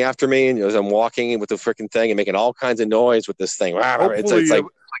she's yelling after me and as I'm walking with the freaking thing and making all kinds of noise with this thing?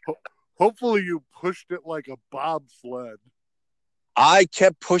 Hopefully you pushed it like a bobsled. I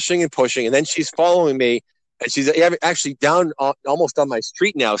kept pushing, and then she's following me, and she's actually down almost on my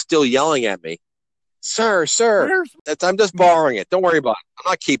street now, still yelling at me. Sir, I'm just borrowing it. Don't worry about it.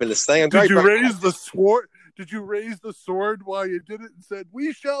 I'm not keeping this thing. Did you raise the sword? Did you raise the sword while you did it and said,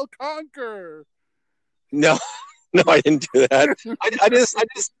 "We shall conquer"? No, I didn't do that. I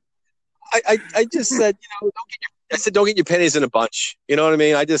just said, don't get your pennies in a bunch. You know what I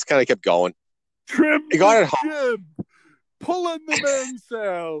mean? I just kind of kept going. Trim I got it home. pulling the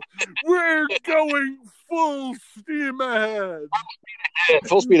mainsail. We're going full steam ahead.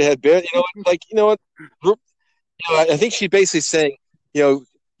 Full speed ahead, Bear. You know what? I think she's basically saying,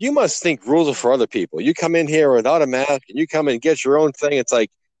 you must think rules are for other people. You come in here without a mask, and you come and get your own thing. It's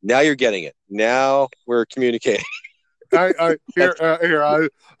like, now you're getting it. Now we're communicating. I've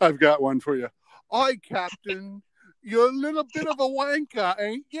got one for you. Aye, Captain, you're a little bit of a wanker,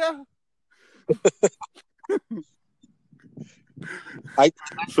 ain't you?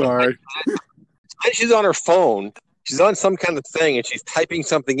 Sorry. She's on her phone. She's on some kind of thing, and she's typing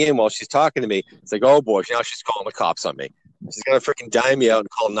something in while she's talking to me. It's like, oh boy, now she's calling the cops on me. She's gonna freaking dime me out and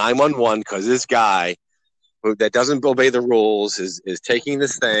call 911 because this guy that doesn't obey the rules is taking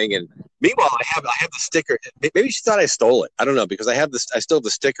this thing. And meanwhile, I have the sticker. Maybe she thought I stole it. I don't know, because I still have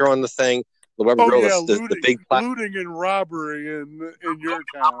the sticker on the thing. The Weber Grill, the big looting and robbery in your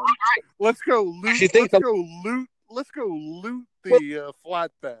town. Let's go loot. Let's go loot the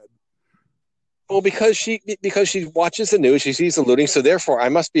flatbed. Well, because she watches the news, she sees the looting, so therefore I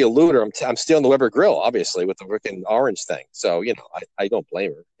must be a looter. I'm stealing the Weber Grill, obviously, with the freaking orange thing. So I don't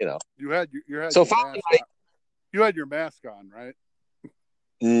blame her. You had so your finally, mask on. You had your mask on, right?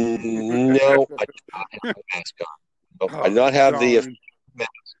 No, I did not have my mask on. No, I did not have the mask.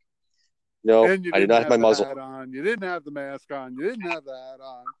 No, I did not have my muzzle on. You didn't have the mask on. You didn't have the hat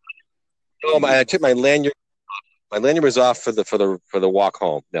on. No, I took my lanyard. My lanyard was off for the walk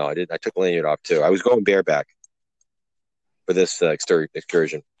home. No, I didn't. I took the lanyard off too. I was going bareback for this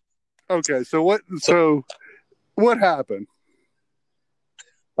excursion. Okay, so what happened?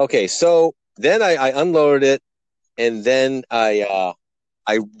 Okay, so then I unloaded it, and then I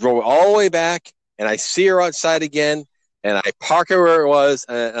drove all the way back, and I see her outside again, and I park her where it was,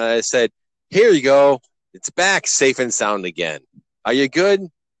 and I said, "Here you go. It's back, safe and sound again. Are you good?"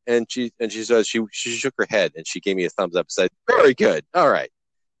 And she says she shook her head, and she gave me a thumbs up and said, "Very good. All right.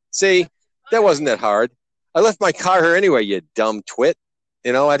 See, that wasn't that hard. I left my car here anyway, you dumb twit. I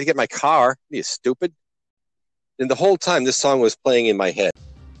had to get my car. Are you stupid?" And the whole time this song was playing in my head.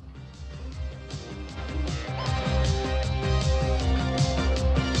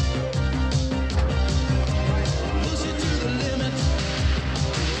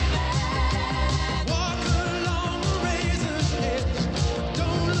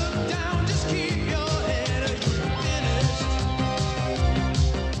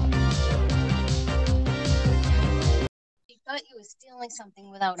 Thought you were stealing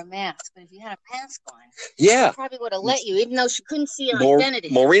something without a mask, but if you had a mask on, yeah, she probably would have let you, even though she couldn't see your identity.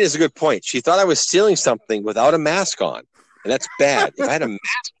 Maureen is a good point. She thought I was stealing something without a mask on, and that's bad. If I had a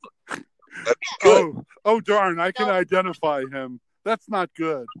mask on, that'd be good. Oh, darn! I can identify him. That's not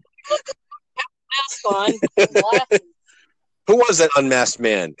good. Mask on. Who was that unmasked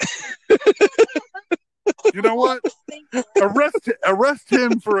man? You know what? Arrest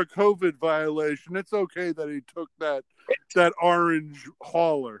him for a COVID violation. It's okay that he took that orange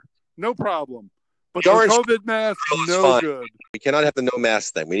hauler. No problem. But the COVID mask, no fine. Good. We cannot have the no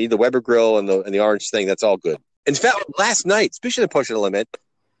mask thing. We need the Weber Grill and the orange thing. That's all good. In fact, last night, speaking of pushing the limit,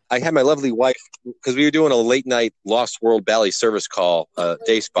 I had my lovely wife, because we were doing a late night Lost World Bally service call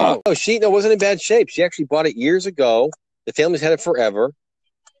day spa. Oh, she wasn't in bad shape. She actually bought it years ago. The family's had it forever.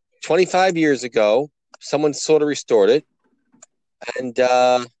 25 years ago. Someone sort of restored it. And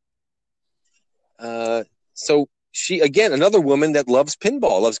so she, again, another woman that loves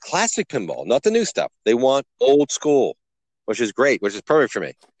pinball, loves classic pinball, not the new stuff. They want old school, which is great, which is perfect for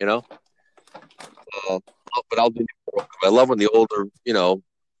me, But I'll do. I love when the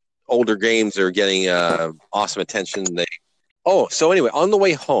older games are getting awesome attention. So anyway, on the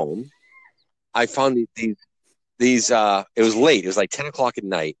way home, I found these. It was late. It was like 10 o'clock at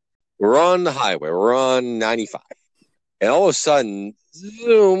night. We're on the highway. We're on 95. And all of a sudden,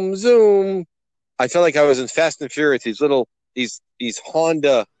 zoom, zoom. I felt like I was in Fast and Furious. These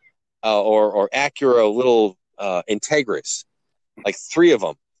Honda or Acura little Integras, like three of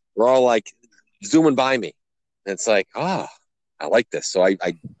them, were all like zooming by me. And it's like, I like this. So I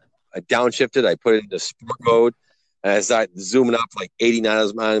downshifted. I put it into sport mode. And I started zooming up like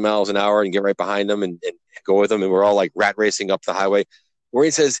 89 miles an hour and get right behind them and go with them. And we're all like rat racing up the highway.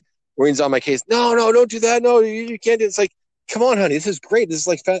 Maureen's on my case. No, don't do that. No, you can't do it. It's like, come on, honey. This is great. This is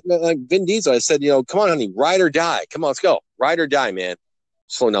like Vin Diesel. I said, come on, honey. Ride or die. Come on, let's go. Ride or die, man.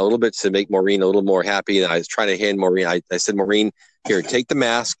 Slowing down a little bit to make Maureen a little more happy. And I was trying to hand Maureen. I said, Maureen, here, take the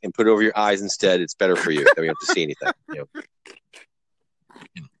mask and put it over your eyes instead. It's better for you. Then we don't have to see anything.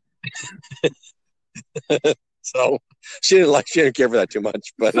 So she didn't care for that too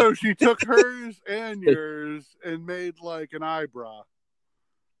much. But so she took hers and yours and made like an eyebrow.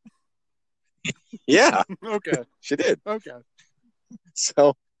 Yeah, Okay. she did. Okay.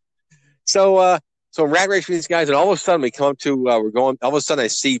 So rat race with these guys, and all of a sudden we come up to we're going. All of a sudden, I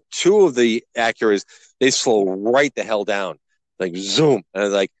see two of the Acuras. They slow right the hell down, like zoom, and I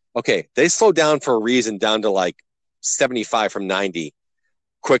was like, okay, they slow down for a reason, down to like 75 from 90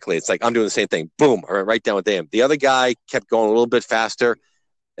 quickly. It's like I'm doing the same thing. Boom, right down with them. The other guy kept going a little bit faster,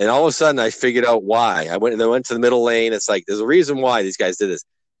 and all of a sudden, I figured out why. I went to the middle lane. It's like there's a reason why these guys did this.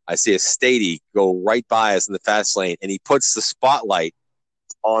 I see a Stady go right by us in the fast lane, and he puts the spotlight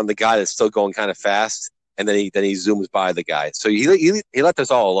on the guy that's still going kind of fast, and then he zooms by the guy. So he left us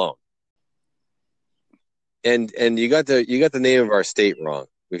all alone. And you got the name of our state wrong.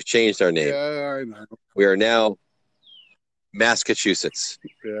 We've changed our name. Yeah, I know. We are now Massachusetts.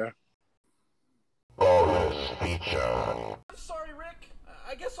 Yeah. Bonus feature. I'm sorry, Rick.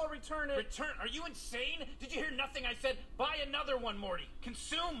 I guess I'll return it. Return? Are you insane? Did you hear nothing I said? Buy another one, Morty.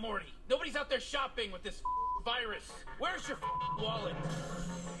 Consume, Morty. Nobody's out there shopping with this virus. Where's your wallet?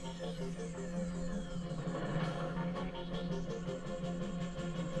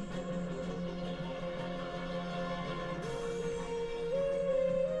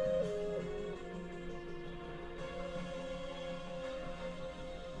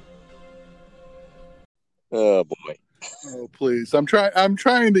 Oh boy. Oh, please. I'm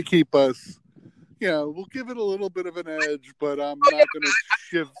trying to keep us, we'll give it a little bit of an edge, but I'm not going to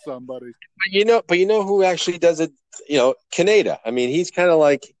shiv somebody. But you know who actually does it? Kaneda. I mean, he's kind of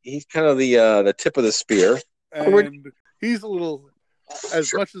the tip of the spear. And he's a little,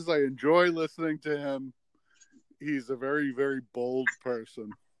 as much as I enjoy listening to him, he's a very, very bold person.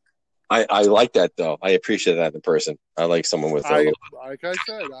 I like that, though. I appreciate that in person. I like someone with like I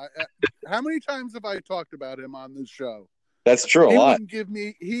said, how many times have I talked about him on this show? That's true, a lot.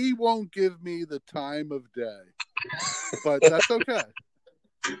 He won't give me the time of day, but that's okay.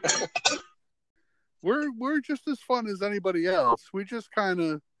 We're just as fun as anybody else. We just kind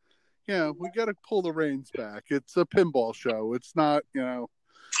of, we got to pull the reins back. It's a pinball show. It's not,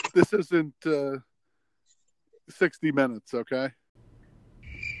 this isn't 60 Minutes, okay?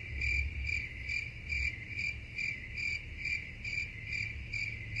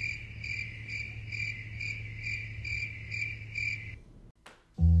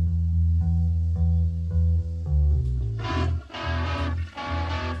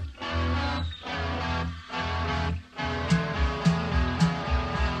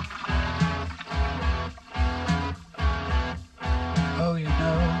 Oh, you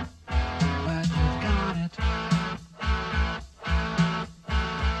know when you've got it,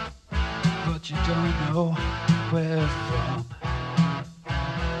 but you don't know where from.